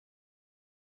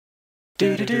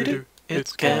Do-do-do-do,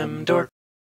 it's Camdork.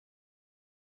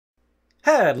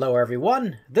 Hello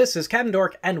everyone, this is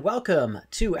Camdork and welcome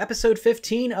to episode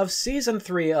 15 of season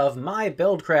 3 of my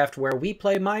Buildcraft, where we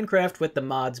play Minecraft with the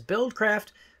mods Buildcraft,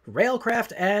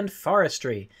 Railcraft, and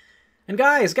Forestry. And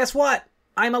guys, guess what?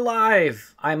 I'm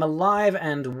alive! I'm alive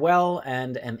and well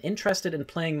and am interested in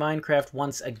playing Minecraft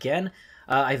once again.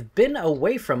 I've been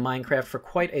away from Minecraft for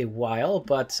quite a while,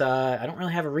 but I don't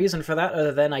really have a reason for that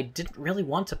other than I didn't really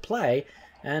want to play,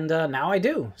 and now I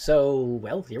do. So,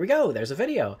 well, here we go. There's a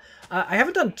video. I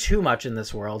haven't done too much in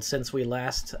this world since we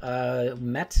last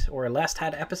met, or last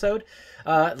had episode.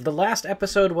 The last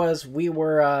episode was we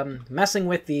were messing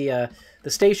with the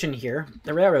station here,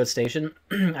 the railroad station.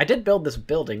 I did build this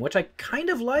building, which I kind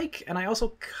of like, and I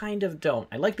also kind of don't.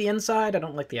 I like the inside, I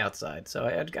don't like the outside,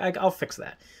 so I'll fix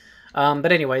that.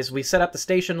 But anyways, we set up the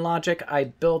station logic. I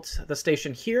built the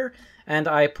station here, and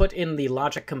I put in the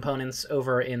logic components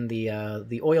over in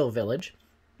the oil village.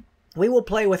 We will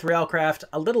play with Railcraft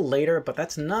a little later, but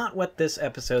that's not what this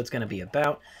episode's going to be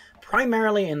about.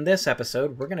 Primarily in this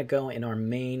episode, we're going to go in our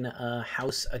main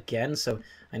house again. So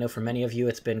I know for many of you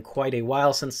it's been quite a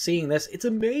while since seeing this. It's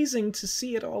amazing to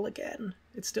see it all again.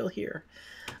 It's still here.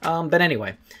 But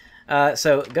anyway...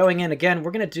 so going in again,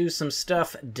 we're going to do some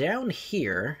stuff down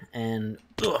here, and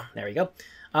there we go.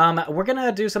 We're going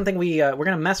to do something we're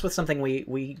going to mess with something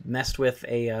we messed with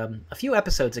a few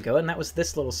episodes ago, and that was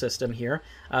this little system here.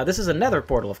 This is a nether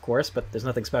portal, of course, but there's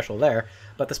nothing special there.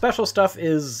 But the special stuff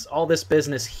is all this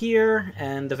business here,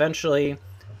 and eventually,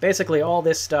 basically all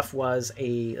this stuff was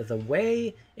the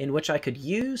way in which I could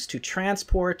use to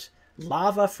transport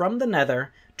lava from the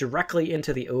nether directly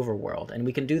into the overworld, and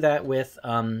we can do that with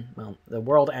well, the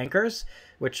world anchors,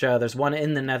 which there's one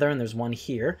in the nether and there's one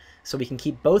here, so we can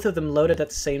keep both of them loaded at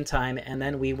the same time. And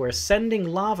then we were sending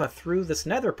lava through this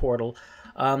nether portal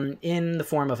in the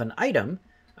form of an item.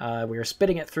 We were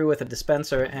spitting it through with a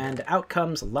dispenser, and out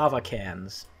comes lava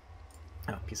cans.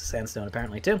 Oh, piece of sandstone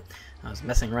apparently too. I was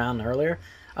messing around earlier,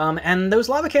 and those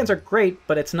lava cans are great,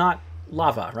 but it's not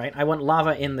lava, right? I want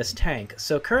lava in this tank.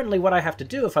 So currently what I have to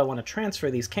do if I want to transfer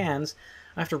these cans,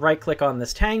 I have to right-click on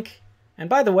this tank. And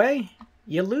by the way,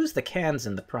 you lose the cans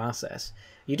in the process.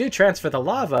 You do transfer the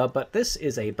lava, but this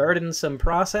is a burdensome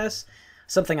process,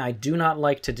 something I do not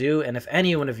like to do. And if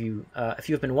any one of you, if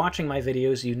you've been watching my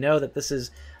videos, you know that this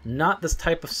is not this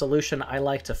type of solution I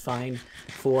like to find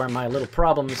for my little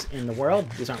problems in the world.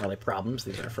 These aren't really problems,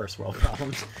 these are first world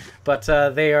problems. But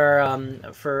they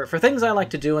are, for things I like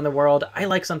to do in the world, I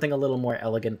like something a little more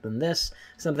elegant than this,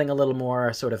 something a little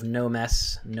more sort of no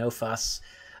mess, no fuss.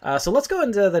 So let's go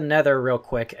into the nether real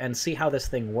quick and see how this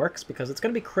thing works, because it's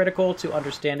going to be critical to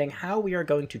understanding how we are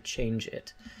going to change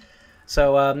it.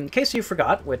 So, in case you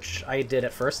forgot, which I did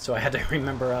at first, so I had to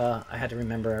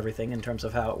remember everything in terms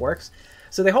of how it works.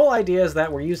 So the whole idea is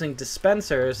that we're using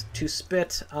dispensers to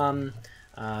spit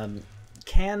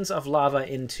cans of lava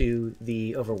into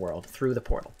the overworld through the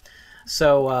portal.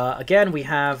 So again, we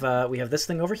have this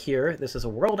thing over here. This is a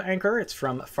world anchor. It's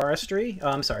from Forestry.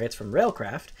 I'm sorry, it's from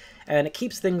Railcraft, and it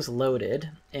keeps things loaded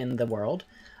in the world.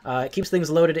 It keeps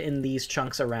things loaded in these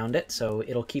chunks around it, so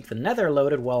it'll keep the nether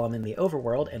loaded while I'm in the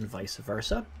overworld, and vice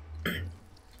versa.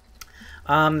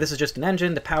 This is just an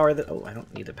engine to power the... Oh, I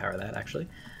don't need to power that, actually.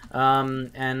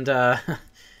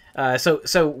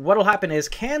 So what'll happen is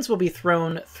cans will be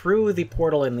thrown through the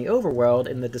portal in the overworld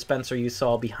in the dispenser you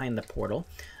saw behind the portal.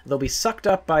 They'll be sucked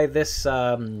up by this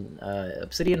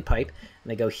obsidian pipe, and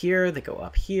they go here, they go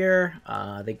up here,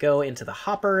 they go into the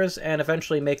hoppers, and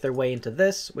eventually make their way into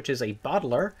this, which is a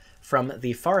bottler from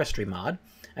the forestry mod,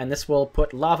 and this will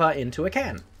put lava into a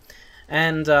can.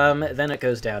 And then it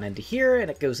goes down into here,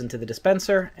 and it goes into the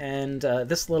dispenser, and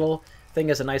this little thing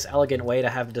is a nice elegant way to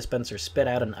have the dispenser spit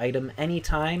out an item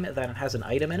anytime that it has an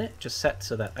item in it, just set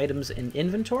so that item's in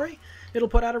inventory. It'll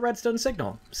put out a redstone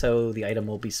signal, so the item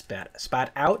will be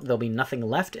spat out, there'll be nothing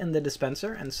left in the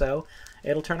dispenser, and so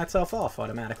it'll turn itself off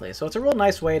automatically. So it's a real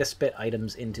nice way to spit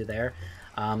items into there.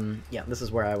 Yeah, this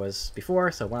is where I was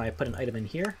before, so when I put an item in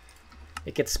here,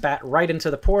 it gets spat right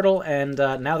into the portal, and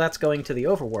now that's going to the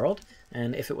overworld.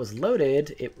 And if it was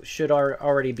loaded, it should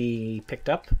already be picked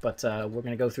up, but we're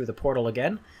going to go through the portal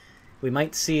again. We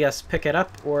might see us pick it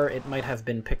up, or it might have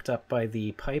been picked up by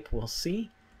the pipe. We'll see.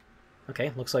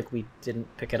 Okay, looks like we didn't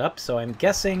pick it up, so I'm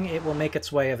guessing it will make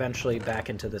its way eventually back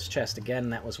into this chest again.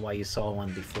 That was why you saw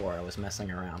one before. I was messing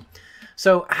around.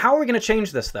 So how are we going to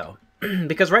change this, though?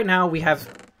 Because right now we have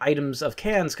items of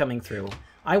cans coming through.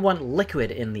 I want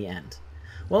liquid in the end.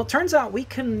 Well, it turns out we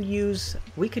can use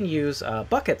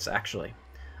buckets, actually.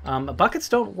 Buckets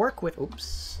don't work with...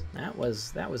 Oops, that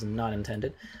was not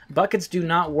intended. Buckets do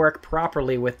not work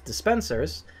properly with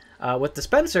dispensers. With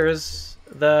dispensers,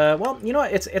 well, you know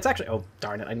what? It's actually... Oh,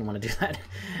 darn it! I didn't want to do that.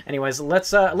 Anyways,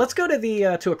 let's go to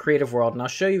the to a creative world, and I'll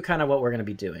show you kind of what we're going to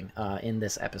be doing in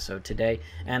this episode today,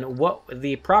 and what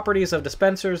the properties of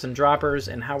dispensers and droppers,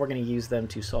 and how we're going to use them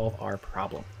to solve our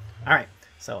problem. All right,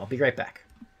 so I'll be right back.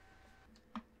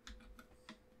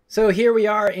 So here we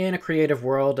are in a creative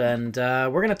world, and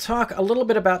we're going to talk a little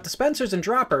bit about dispensers and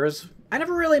droppers. I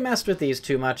never really messed with these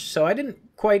too much, so I didn't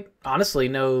quite honestly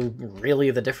know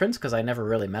really the difference because I never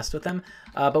really messed with them.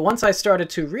 But once I started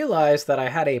to realize that I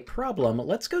had a problem,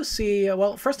 let's go see,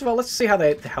 well, first of all, let's see how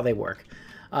they work.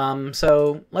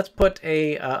 So let's put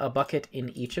a bucket in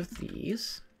each of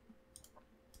these.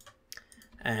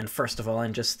 And first of all,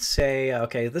 and just say,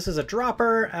 okay, this is a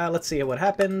dropper. Let's see what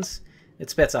happens. It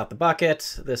spits out the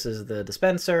bucket. This is the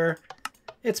dispenser.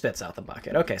 It spits out the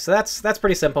bucket. Okay, so that's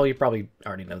pretty simple. You probably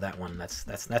already know that one.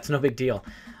 That's no big deal.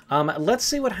 Let's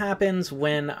see what happens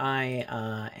when I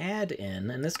add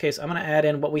in this case, I'm going to add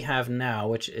in what we have now,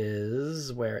 which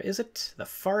is, where is it? The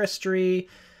forestry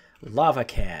lava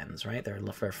cans, right? They're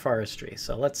for forestry.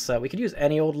 So let's, we could use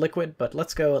any old liquid, but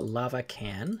let's go lava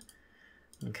can.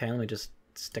 Okay, let me just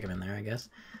stick them in there, I guess.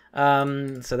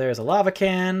 So there's a lava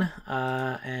can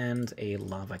and a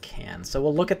lava can. So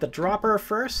we'll look at the dropper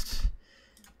first.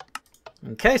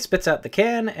 Okay, spits out the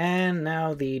can, and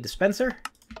now the dispenser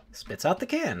spits out the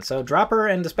can. So dropper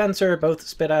and dispenser both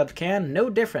spit out the can, no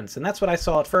difference. And that's what I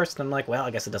saw at first. And I'm like, well,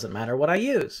 I guess it doesn't matter what I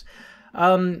use.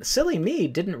 Silly me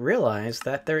didn't realize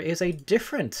that there is a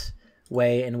different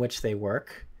way in which they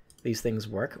work. These things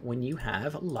work when you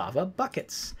have lava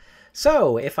buckets.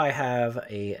 So if I have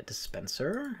a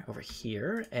dispenser over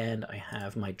here and I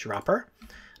have my dropper,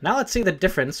 now let's see the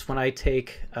difference when I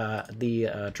take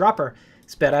the dropper,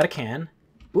 spit out a can.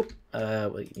 Oop,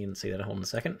 you didn't see that. Hold on a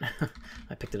second.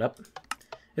 I picked it up.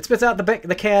 It spits out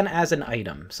the can as an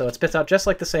item. So it spits out just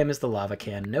like the same as the lava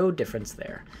can. No difference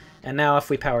there. And now if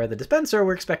we power the dispenser,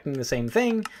 we're expecting the same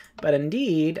thing. But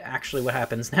indeed, actually what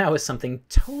happens now is something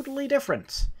totally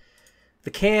different.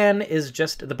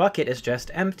 The bucket is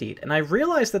just emptied. And I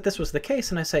realized that this was the case,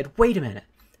 and I said, wait a minute,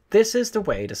 this is the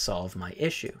way to solve my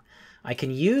issue. I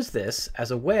can use this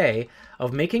as a way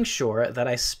of making sure that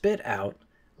I spit out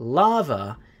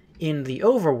lava in the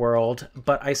overworld,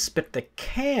 but I spit the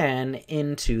can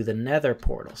into the nether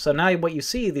portal. So now what you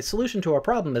see, the solution to our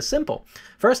problem is simple.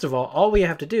 First of all we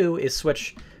have to do is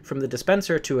switch from the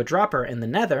dispenser to a dropper in the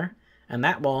nether, and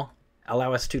that will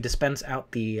allow us to dispense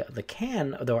out the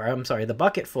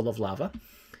bucket full of lava.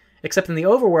 Except in the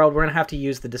overworld, we're going to have to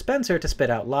use the dispenser to spit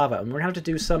out lava. And we're going to have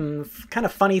to do some kind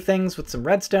of funny things with some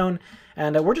redstone.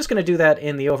 And we're just going to do that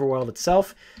in the overworld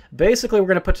itself. Basically, we're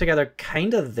going to put together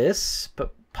kind of this,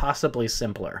 but possibly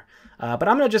simpler. But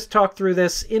I'm going to just talk through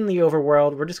this in the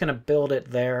overworld. We're just going to build it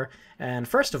there. And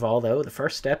first of all, though, the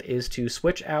first step is to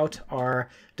switch out our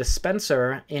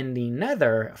dispenser in the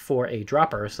nether for a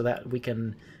dropper so that we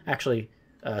can actually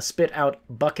spit out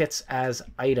buckets as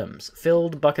items,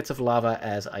 filled buckets of lava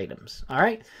as items. All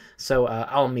right, so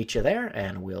I'll meet you there,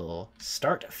 and we'll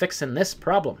start fixing this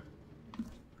problem.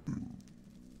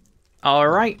 All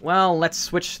right, well, let's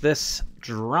switch this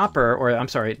dropper, or I'm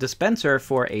sorry, dispenser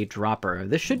for a dropper.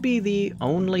 This should be the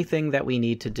only thing that we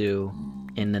need to do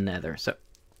in the nether. So,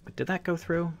 did that go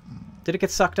through? Did it get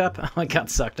sucked up? Oh, it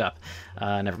got sucked up.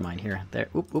 Never mind here. There,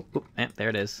 oop, oop, oop. There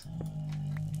it is.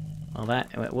 Well,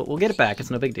 we'll get it back. It's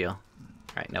no big deal.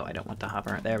 All right, no, I don't want the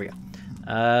hopper. There we go.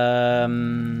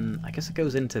 I guess it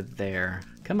goes into there.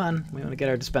 Come on, we want to get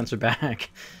our dispenser back.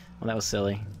 Well, that was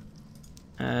silly.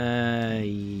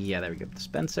 Yeah, there we go.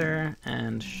 Dispenser,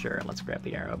 and sure, let's grab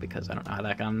the arrow because I don't know how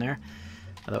that got in there.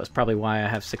 That was probably why I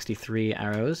have 63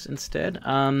 arrows instead.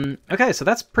 Okay, so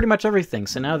that's pretty much everything.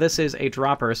 So now this is a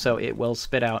dropper, so it will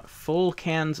spit out full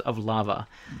cans of lava.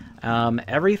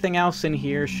 Everything else in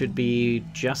here should be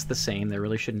just the same. There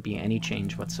really shouldn't be any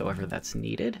change whatsoever that's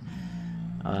needed.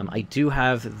 I do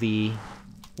have the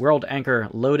world anchor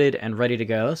loaded and ready to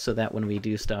go, so that when we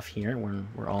do stuff here,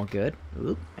 we're all good.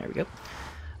 Oop, there we go.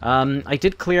 I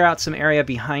did clear out some area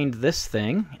behind this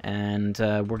thing, and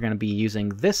we're going to be using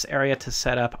this area to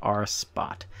set up our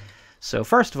spot. So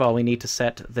first of all, we need to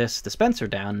set this dispenser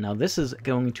down. Now this is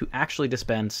going to actually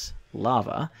dispense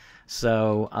lava,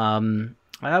 so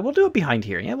we'll do it behind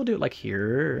here. Yeah, we'll do it like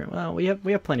here. Well, we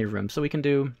have plenty of room, so we can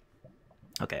do.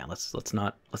 Okay, let's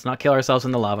not kill ourselves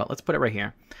in the lava. Let's put it right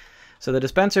here. So the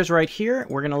dispenser's right here.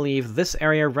 We're going to leave this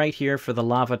area right here for the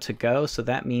lava to go. So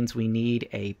that means we need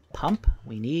a pump.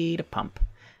 We need a pump.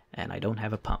 And I don't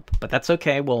have a pump. But that's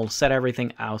okay. We'll set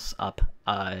everything else up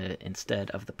instead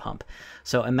of the pump.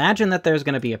 So imagine that there's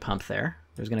going to be a pump there.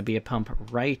 There's going to be a pump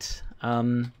right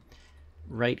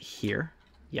here.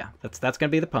 Yeah, that's going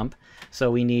to be the pump.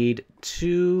 So we need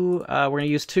two... we're going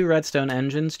to use 2 redstone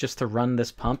engines just to run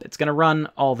this pump. It's going to run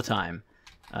all the time.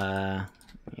 Yeah,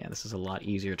 this is a lot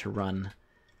easier to run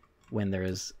when there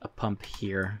is a pump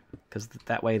here, because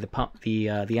that way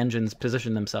the engines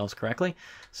position themselves correctly.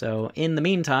 So in the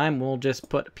meantime, we'll just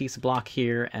put a piece of block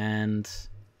here, and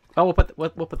we'll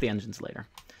put the engines later.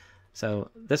 So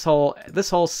this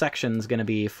whole section's going to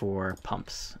be for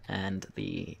pumps and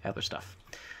the other stuff.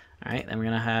 All right, then we're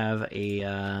going to have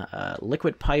a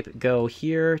liquid pipe go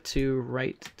here to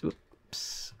right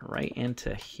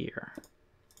into here.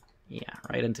 Yeah,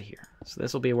 right into here. So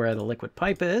this will be where the liquid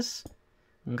pipe is.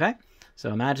 Okay,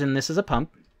 so imagine this is a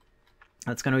pump.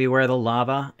 That's going to be where the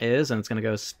lava is, and it's going to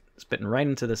go spitting right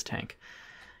into this tank.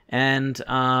 And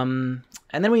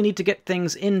then we need to get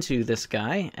things into this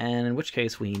guy, and in which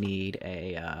case we need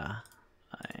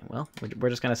well, we're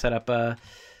just going to set up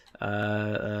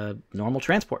a normal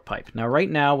transport pipe. Now, right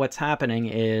now, what's happening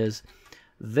is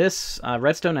this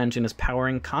redstone engine is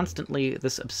powering constantly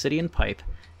this obsidian pipe,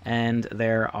 and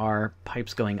there are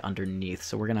pipes going underneath.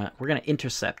 So we're gonna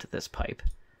intercept this pipe.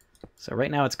 So right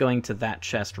now it's going to that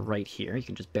chest right here. You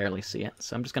can just barely see it.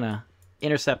 So I'm just gonna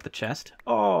intercept the chest.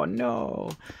 Oh no!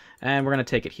 And we're gonna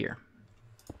take it here.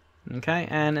 Okay.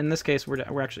 And in this case, we're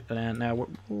actually now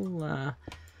we'll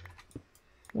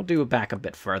do it back a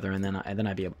bit further, and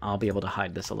then I'll be able to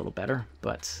hide this a little better,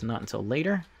 but not until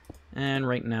later. And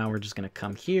right now we're just gonna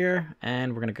come here,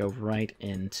 and we're gonna go right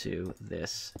into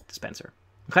this dispenser.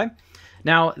 Okay,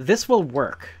 now this will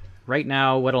work. Right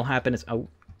now what'll happen is, oh,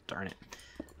 darn it.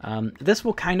 This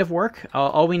will kind of work.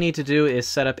 All we need to do is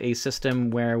set up a system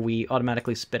where we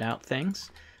automatically spit out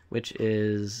things, which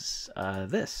is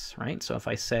this, right? So if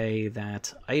I say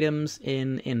that items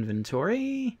in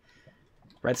inventory,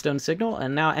 redstone signal,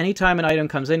 and now anytime an item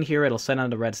comes in here, it'll send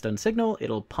out a redstone signal,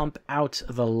 it'll pump out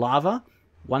the lava.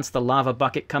 Once the lava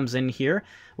bucket comes in here,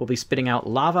 we'll be spitting out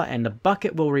lava, and the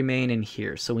bucket will remain in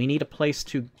here. So we need a place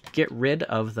to get rid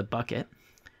of the bucket.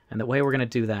 And the way we're going to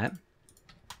do that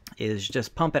is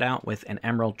just pump it out with an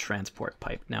emerald transport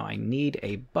pipe. Now I need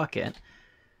a bucket.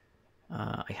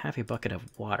 I have a bucket of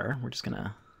water. We're just going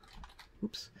to...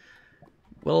 Oops.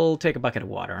 We'll take a bucket of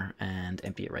water and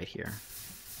empty it right here.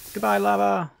 Goodbye,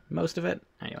 lava. Most of it.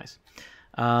 Anyways.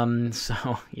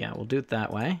 So, yeah, we'll do it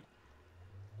that way.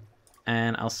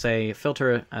 And I'll say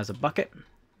filter as a bucket.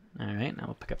 All right, now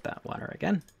we'll pick up that water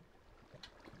again.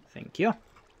 Thank you.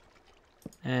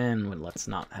 And let's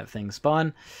not have things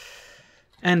spawn.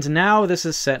 And now this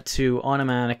is set to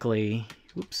automatically...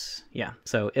 Oops. Yeah,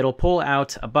 so it'll pull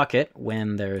out a bucket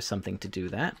when there's something to do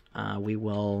that. We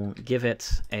will give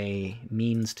it a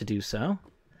means to do so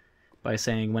by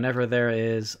saying whenever there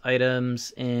is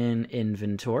items in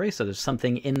inventory, so there's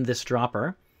something in this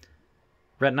dropper,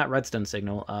 not redstone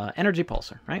signal, energy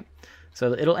pulsar, right?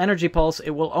 So it'll energy pulse.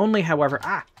 It will only, however,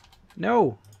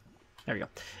 no, there we go.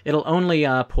 It'll only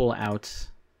pull out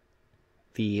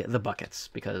the buckets,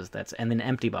 because that's an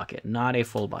empty bucket, not a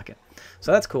full bucket.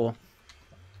 So that's cool.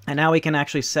 And now we can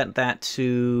actually set that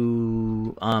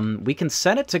to, we can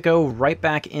set it to go right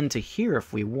back into here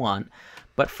if we want.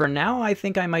 But for now, I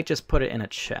think I might just put it in a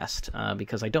chest,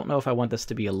 because I don't know if I want this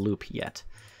to be a loop yet,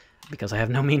 because I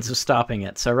have no means of stopping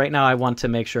it. So right now I want to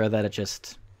make sure that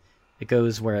it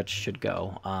goes where it should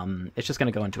go. It's just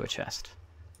going to go into a chest.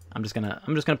 I'm just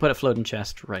gonna put a floating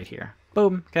chest right here.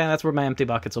 Boom. Okay, that's where my empty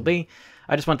buckets will be.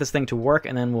 I just want this thing to work,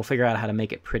 and then we'll figure out how to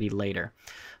make it pretty later.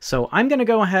 So I'm gonna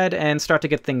go ahead and start to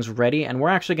get things ready, and we're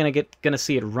actually gonna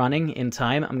see it running in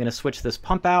time. I'm gonna switch this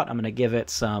pump out. I'm gonna give it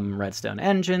some redstone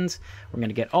engines. We're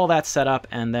gonna get all that set up,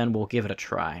 and then we'll give it a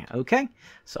try. Okay?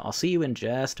 So I'll see you in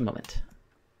just a moment.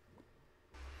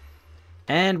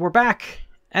 And we're back.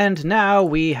 And now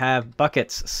we have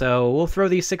buckets. So we'll throw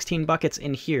these 16 buckets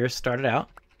in here, start it out.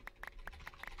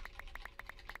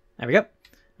 There we go.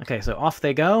 Okay, so off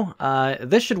they go.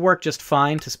 This should work just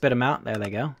fine to spit them out. There they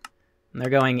go. And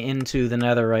they're going into the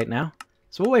nether right now.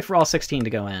 So we'll wait for all 16 to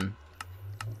go in.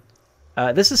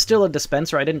 This is still a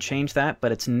dispenser. I didn't change that,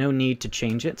 but it's no need to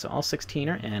change it. So all 16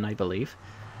 are in, I believe.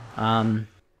 And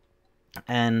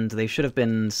they should have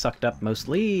been sucked up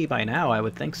mostly by now, I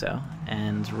would think so.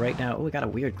 And right now, oh, we got a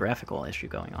weird graphical issue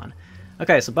going on.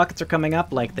 Okay, so buckets are coming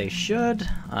up like they should.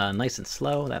 Nice and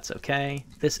slow, that's okay.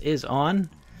 This is on.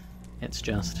 It's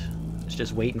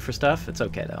just waiting for stuff. It's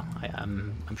okay though.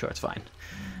 I'm sure it's fine.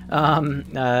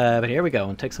 But here we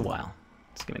go. It takes a while.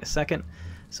 Just give me a second.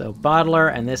 So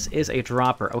bottler, and this is a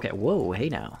dropper. Okay. Whoa. Hey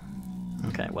now.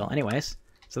 Okay, well, anyways.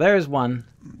 So there's one,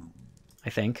 I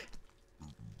think.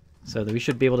 So that we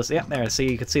should be able to see... Yep, there.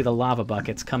 See, you can see the lava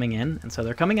buckets coming in. And so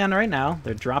they're coming in right now.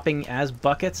 They're dropping as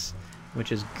buckets,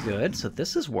 which is good. So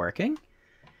this is working.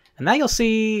 And now you'll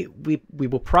see we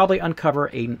will probably uncover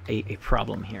a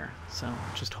problem here. So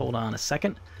just hold on a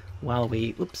second while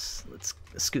we... Oops, let's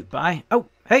scoot by. Oh,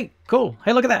 hey, cool.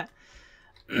 Hey, look at that.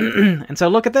 And so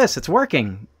look at this. It's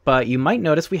working. But you might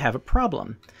notice we have a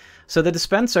problem. So the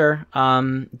dispenser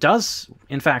does,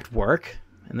 in fact, work.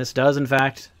 And this does, in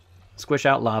fact, squish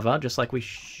out lava, just like we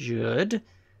should.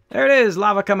 There it is,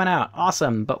 lava coming out.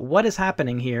 Awesome. But what is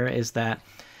happening here is that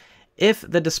if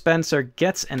the dispenser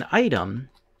gets an item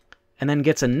and then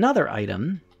gets another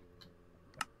item,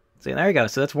 see, there you go.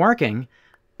 So that's working.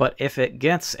 But if it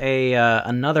gets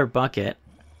another bucket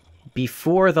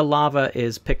before the lava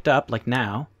is picked up, like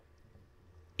now,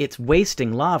 it's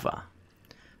wasting lava.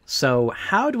 So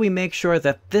how do we make sure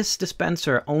that this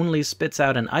dispenser only spits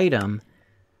out an item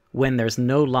when there's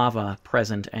no lava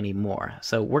present anymore?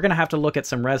 So we're going to have to look at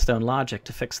some redstone logic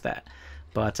to fix that.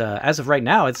 But as of right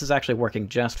now, this is actually working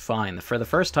just fine. For the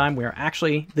first time, we're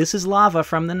actually... This is lava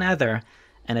from the nether,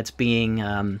 and it's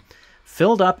being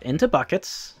filled up into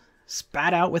buckets,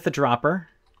 spat out with a dropper.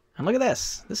 And look at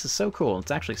this. This is so cool.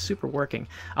 It's actually super working.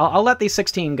 I'll let these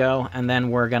 16 go, and then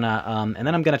we're gonna and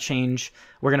then I'm gonna change.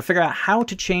 We're gonna figure out how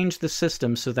to change the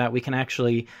system so that we can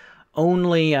actually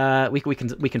only we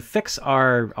can fix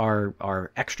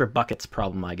our extra buckets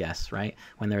problem, I guess, right?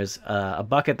 When there's a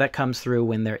bucket that comes through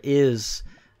when there is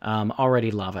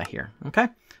already lava here. Okay,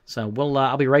 so we'll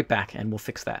I'll be right back, and we'll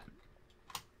fix that.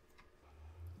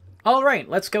 All right,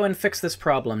 let's go and fix this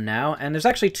problem now. And there's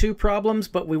actually two problems,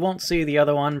 but we won't see the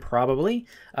other one probably.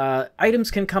 Items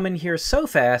can come in here so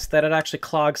fast that it actually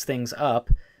clogs things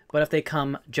up. But if they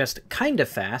come just kind of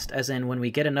fast, as in when we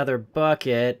get another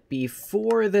bucket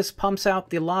before this pumps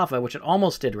out the lava, which it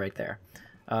almost did right there.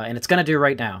 And it's going to do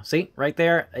right now. See, right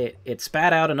there, it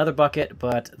spat out another bucket,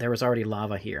 but there was already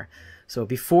lava here. So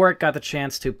before it got the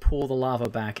chance to pull the lava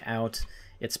back out,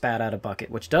 it spat out a bucket,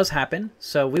 which does happen,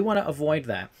 so we want to avoid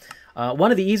that.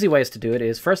 One of the easy ways to do it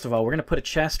is, first of all, we're going to put a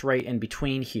chest right in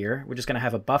between here. We're just going to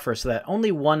have a buffer so that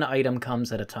only one item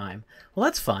comes at a time. Well,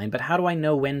 that's fine, but how do I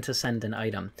know when to send an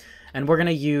item? And we're going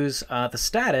to use the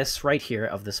status right here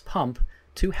of this pump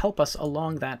to help us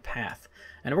along that path.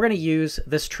 And we're going to use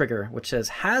this trigger, which says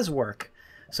has work.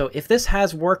 So if this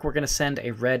has work, we're going to send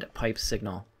a red pipe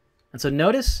signal. And so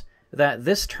notice that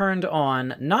this turned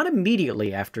on not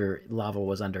immediately after lava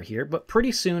was under here, but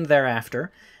pretty soon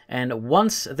thereafter. And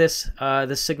once this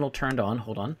signal turned on,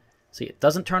 hold on, see, it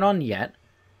doesn't turn on yet,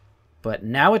 but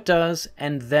now it does,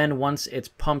 and then once it's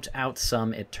pumped out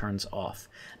some, it turns off.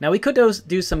 Now we could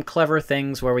do some clever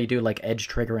things where we do like edge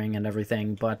triggering and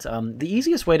everything, but the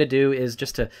easiest way to do is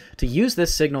just to use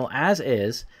this signal as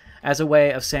is, as a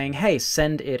way of saying, hey,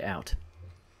 send it out.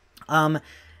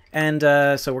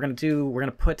 So we're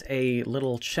gonna put a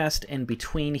little chest in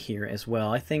between here as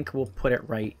well. I think we'll put it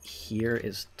right here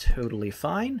is totally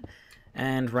fine.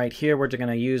 And right here, we're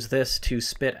gonna use this to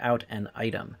spit out an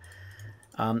item.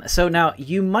 So now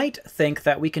you might think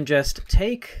that we can just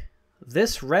take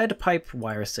this red pipe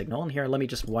wire signal, and here, let me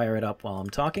just wire it up while I'm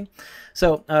talking.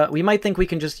 So we might think we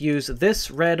can just use this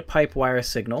red pipe wire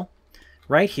signal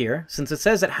right here, since it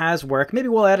says it has work. Maybe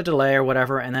we'll add a delay or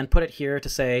whatever, and then put it here to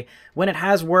say when it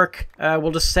has work,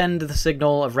 we'll just send the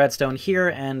signal of redstone here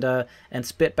and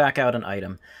spit back out an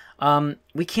item.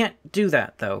 We can't do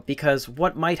that though, because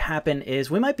what might happen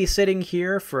is we might be sitting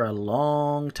here for a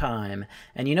long time,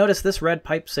 and you notice this red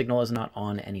pipe signal is not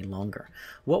on any longer.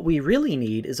 What we really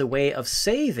need is a way of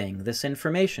saving this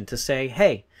information to say,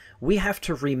 hey, we have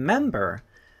to remember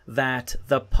that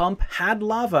the pump had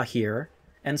lava here,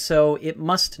 and so it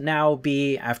must now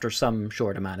be, after some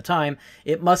short amount of time,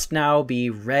 it must now be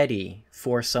ready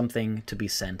for something to be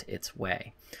sent its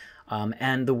way.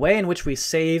 And the way in which we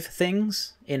save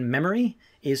things in memory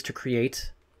is to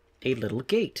create a little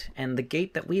gate. And the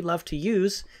gate that we love to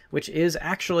use, which is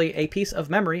actually a piece of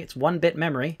memory, it's 1-bit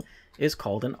memory, is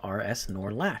called an RS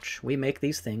NOR latch. We make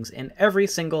these things in every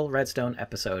single Redstone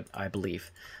episode, I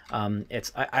believe.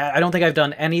 I don't think I've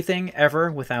done anything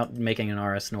ever without making an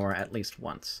RS NOR at least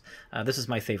once. This is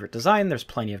my favorite design. There's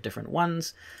plenty of different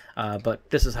ones, but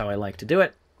this is how I like to do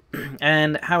it.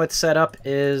 And how it's set up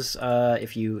is,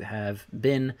 if you have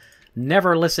been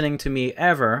never listening to me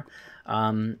ever,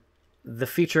 the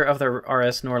feature of the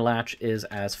RS NOR latch is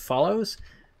as follows.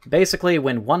 Basically,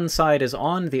 when one side is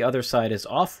on, the other side is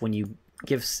off. When you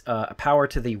gives a power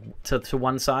to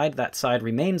one side. That side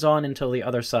remains on until the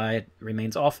other side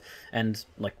remains off, and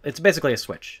like it's basically a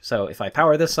switch. So if I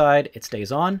power this side, it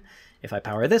stays on. If I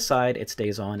power this side, it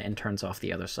stays on and turns off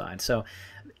the other side. So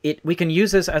we can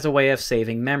use this as a way of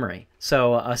saving memory.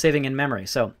 So saving in memory.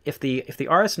 So if the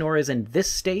RS NOR is in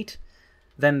this state,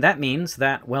 then that means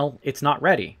that, well, it's not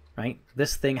ready, right?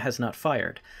 This thing has not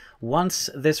fired. Once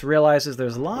this realizes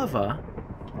there's lava,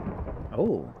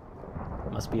 oh,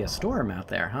 must be a storm out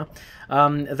there, huh?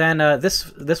 Then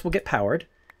this will get powered,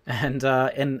 and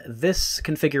this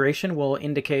configuration will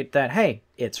indicate that, hey,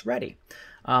 it's ready.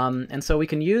 And so we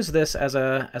can use this as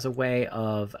a way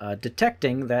of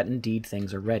detecting that indeed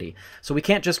things are ready. So we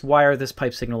can't just wire this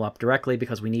pipe signal up directly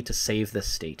because we need to save this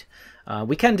state.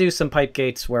 We can do some pipe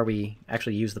gates where we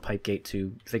actually use the pipe gate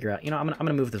to figure out, you know, I'm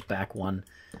gonna move this back one.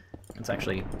 It's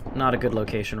actually not a good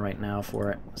location right now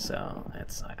for it, so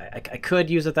it's I could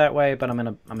use it that way, but I'm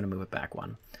gonna move it back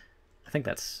one. I think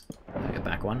that's a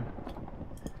back one.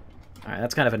 All right,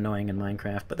 that's kind of annoying in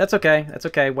Minecraft, but that's okay. That's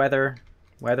okay. Weather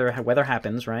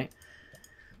happens, right?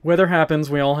 Weather happens.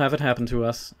 We all have it happen to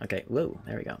us. Okay. Whoa.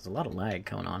 There we go. There's a lot of lag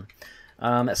going on.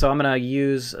 So I'm gonna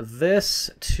use this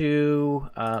to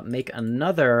make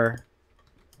another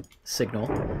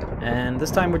signal, and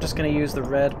this time we're just going to use the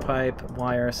red pipe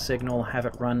wire signal, have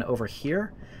it run over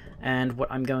here, and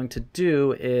what I'm going to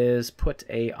do is put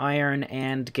a iron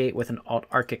AND gate with an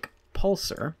Arctic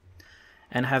pulsar,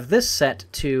 and have this set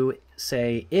to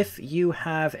say if you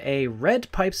have a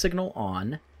red pipe signal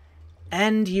on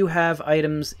and you have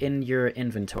items in your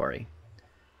inventory,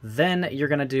 then you're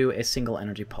going to do a single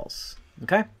energy pulse.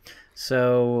 Okay,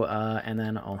 so and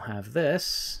then I'll have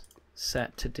this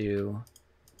set to do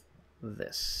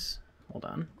this. Hold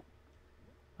on.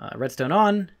 Redstone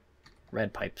on,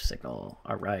 red pipe signal.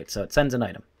 All right, so it sends an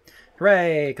item.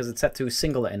 Hooray, because it's set to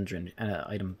single engine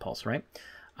item pulse, right?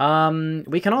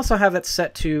 We can also have it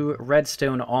set to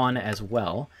redstone on as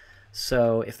well.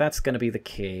 So if that's going to be the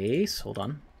case, hold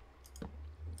on.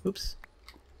 Oops.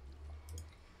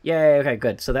 Yay, okay,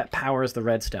 good. So that powers the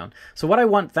redstone. So what I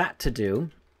want that to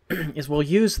do is we'll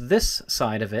use this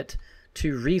side of it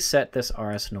to reset this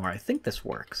RS NOR. I think this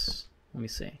works. Let me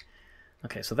see.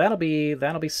 Okay, so that'll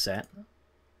be set.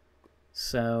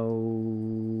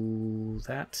 So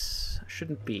that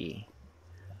shouldn't be.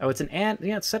 Oh, it's an AND.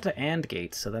 Yeah, it's set to AND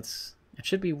gate, so that's. It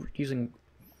should be using.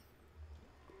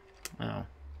 Oh.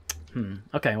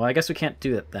 Okay, well, I guess we can't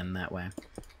do it then that way.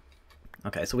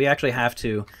 Okay, so we actually have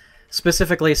to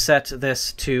specifically set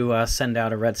this to send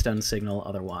out a redstone signal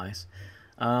otherwise.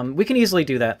 We can easily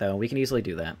do that, though. We can easily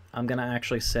do that. I'm going to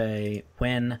actually say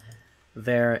when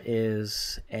there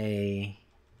is a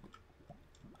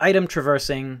item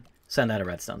traversing, send out a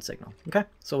redstone signal. Okay,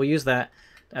 so we'll use that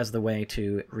as the way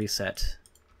to reset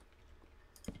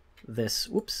this.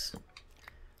 Whoops.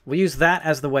 We'll use that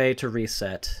as the way to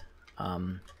reset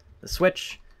the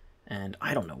switch. And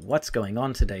I don't know what's going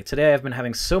on today. Today I've been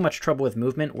having so much trouble with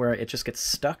movement where it just gets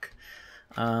stuck.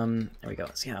 There we go.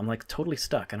 So yeah, I'm like totally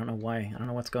stuck. I don't know why. I don't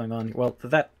know what's going on. Well,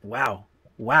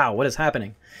 wow, what is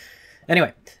happening?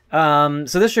 Anyway, so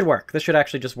this should work. This should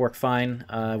actually just work fine.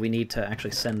 We need to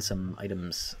actually send some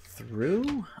items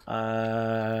through.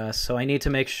 So I need to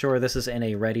make sure this is in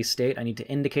a ready state. I need to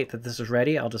indicate that this is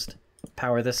ready. I'll just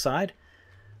power this side.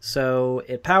 So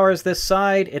it powers this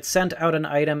side. It sent out an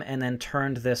item and then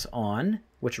turned this on,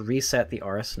 which reset the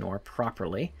RS NOR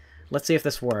properly. Let's see if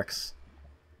this works.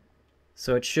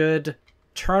 So it should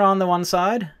turn on the one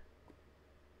side.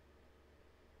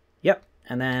 Yep,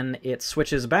 and then it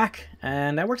switches back,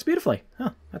 and that works beautifully. Huh,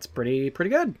 that's pretty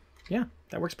good. Yeah,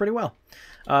 that works pretty well.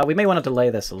 We may want to delay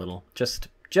this a little, just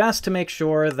to make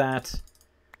sure that.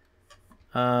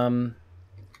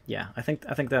 Yeah, I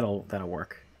think that'll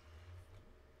work.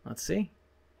 Let's see.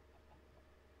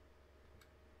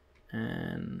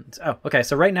 And oh, okay.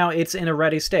 So right now it's in a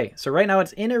ready state. So right now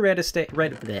it's in a ready state.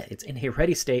 It's in a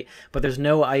ready state, but there's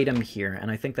no item here,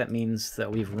 and I think that means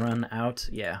that we've run out.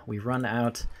 Yeah, we've run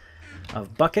out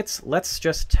of buckets. Let's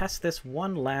just test this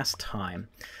one last time.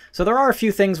 So there are a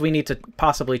few things we need to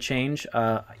possibly change.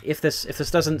 If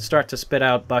this doesn't start to spit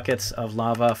out buckets of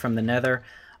lava from the nether,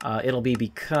 it'll be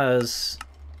because,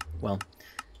 well,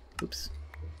 oops.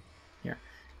 Here,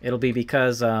 it'll be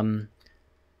because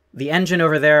the engine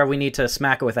over there, we need to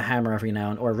smack it with a hammer every now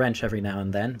and or a wrench every now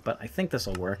and then, but I think this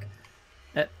will work.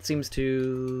 It seems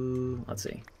to, let's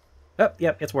see. Oh,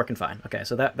 yep, it's working fine. Okay,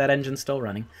 so that engine's still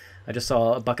running. I just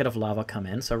saw a bucket of lava come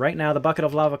in. So right now the bucket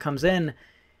of lava comes in.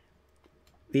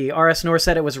 The RS NOR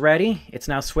said it was ready. It's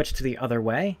now switched to the other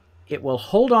way. It will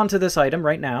hold on to this item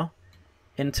right now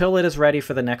until it is ready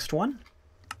for the next one.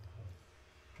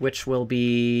 which will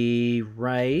be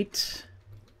right...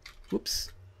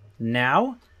 Oops.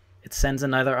 Now, it sends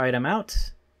another item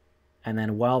out, and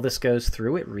then while this goes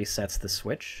through, it resets the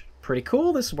switch. Pretty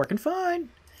cool. This is working fine.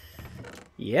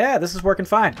 Yeah, this is working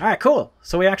fine. All right, cool.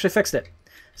 So we actually fixed it.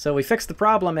 So we fixed the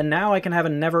problem, and now I can have a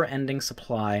never-ending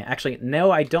supply. Actually,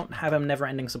 no, I don't have a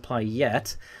never-ending supply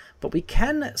yet, but we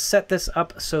can set this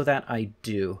up so that I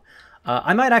do.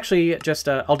 I might actually just,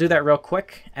 I'll do that real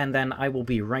quick, and then I will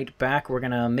be right back. We're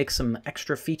going to make some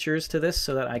extra features to this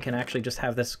so that I can actually just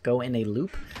have this go in a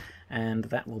loop, and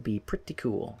that will be pretty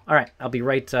cool. All right, I'll be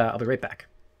right back.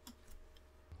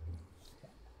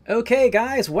 Okay,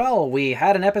 guys, well, we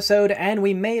had an episode, and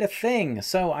we made a thing.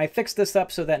 So I fixed this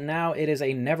up so that now it is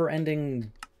a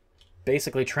never-ending,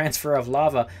 basically, transfer of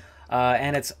lava.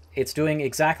 And it's doing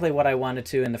exactly what I wanted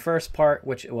to in the first part,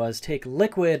 which was take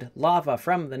liquid lava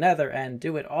from the nether and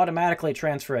do it automatically,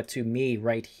 transfer it to me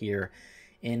right here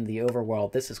in the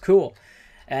overworld. This is cool.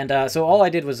 And so all I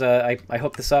did was I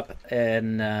hooked this up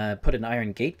and put an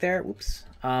iron gate there. Oops.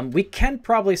 We can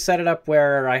probably set it up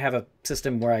where I have a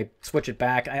system where I switch it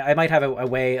back. I might have a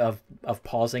way of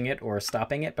pausing it or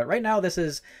stopping it, but right now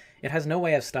it has no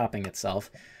way of stopping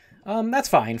itself. That's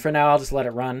fine. For now, I'll just let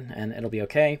it run, and it'll be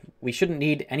okay. We shouldn't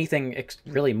need anything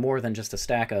really more than just a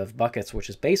stack of buckets, which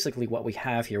is basically what we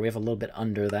have here. We have a little bit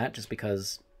under that, just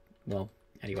because, well,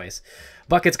 anyways.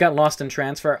 Buckets got lost in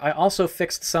transfer. I also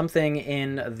fixed something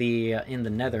in the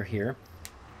nether here,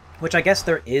 which I guess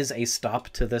there is a stop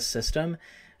to this system,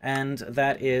 and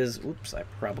that is... Oops, I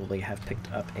probably have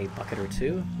picked up a bucket or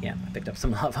two. Yeah, I picked up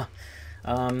some lava.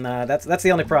 That's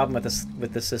the only problem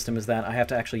with this system, is that I have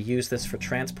to actually use this for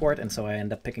transport, and so I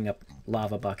end up picking up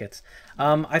lava buckets.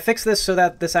 I fixed this so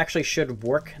that this actually should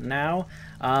work now,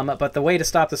 but the way to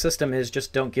stop the system is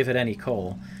just don't give it any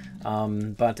coal.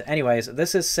 But anyways,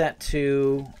 this is set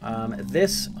to,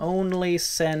 this only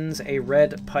sends a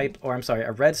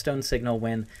a redstone signal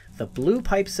when the blue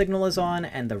pipe signal is on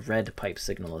and the red pipe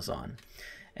signal is on.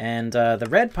 And the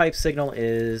red pipe signal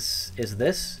is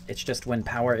this. It's just when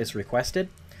power is requested.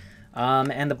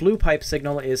 And the blue pipe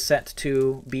signal is set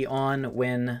to be on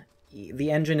when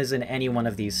the engine is in any one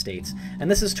of these states. And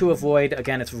this is to avoid,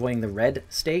 again, it's avoiding the red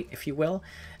state, if you will.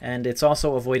 And it's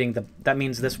also avoiding that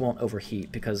means this won't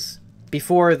overheat, because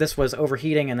before this was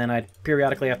overheating and then I'd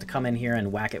periodically have to come in here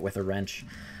and whack it with a wrench.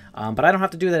 But I don't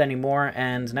have to do that anymore,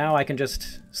 and now I can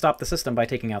just stop the system by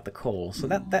taking out the coal. So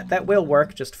that will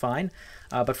work just fine.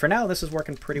 But for now, this is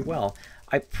working pretty well.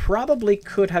 I probably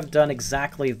could have done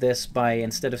exactly this by,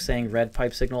 instead of saying red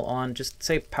pipe signal on, just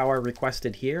say power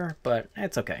requested here, but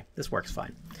it's okay. This works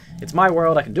fine. It's my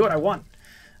world. I can do what I want.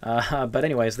 But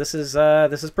anyways, this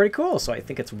is pretty cool. So I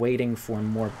think it's waiting for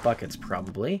more buckets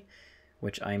probably,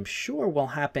 which I'm sure will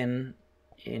happen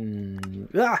in...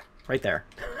 right there.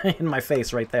 In my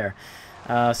face right there.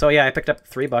 So yeah, I picked up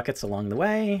 3 buckets along the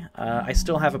way. I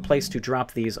still have a place to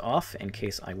drop these off in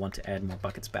case I want to add more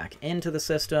buckets back into the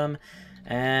system.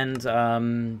 And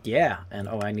yeah, and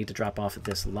oh, I need to drop off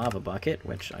this lava bucket,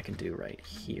 which I can do right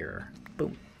here.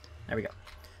 Boom. There we go.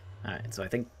 Alright, so I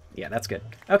think, yeah, that's good.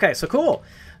 Okay, so cool.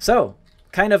 So,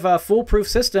 kind of a foolproof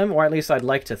system, or at least I'd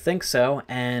like to think so,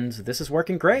 and this is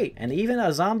working great. And even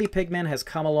a zombie pigman has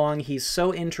come along. He's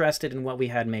so interested in what we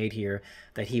had made here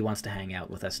that he wants to hang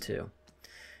out with us too.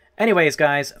 Anyways,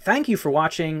 guys, thank you for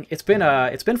watching. It's been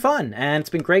fun, and it's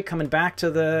been great coming back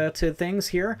to things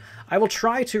here. I will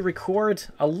try to record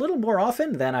a little more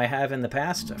often than I have in the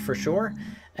past, for sure.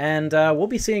 And we'll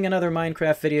be seeing another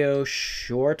Minecraft video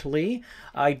shortly.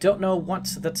 I don't know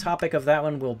what the topic of that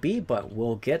one will be, but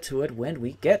we'll get to it when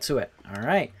we get to it. All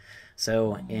right.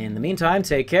 So in the meantime,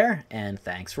 take care, and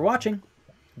thanks for watching.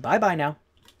 Bye-bye now.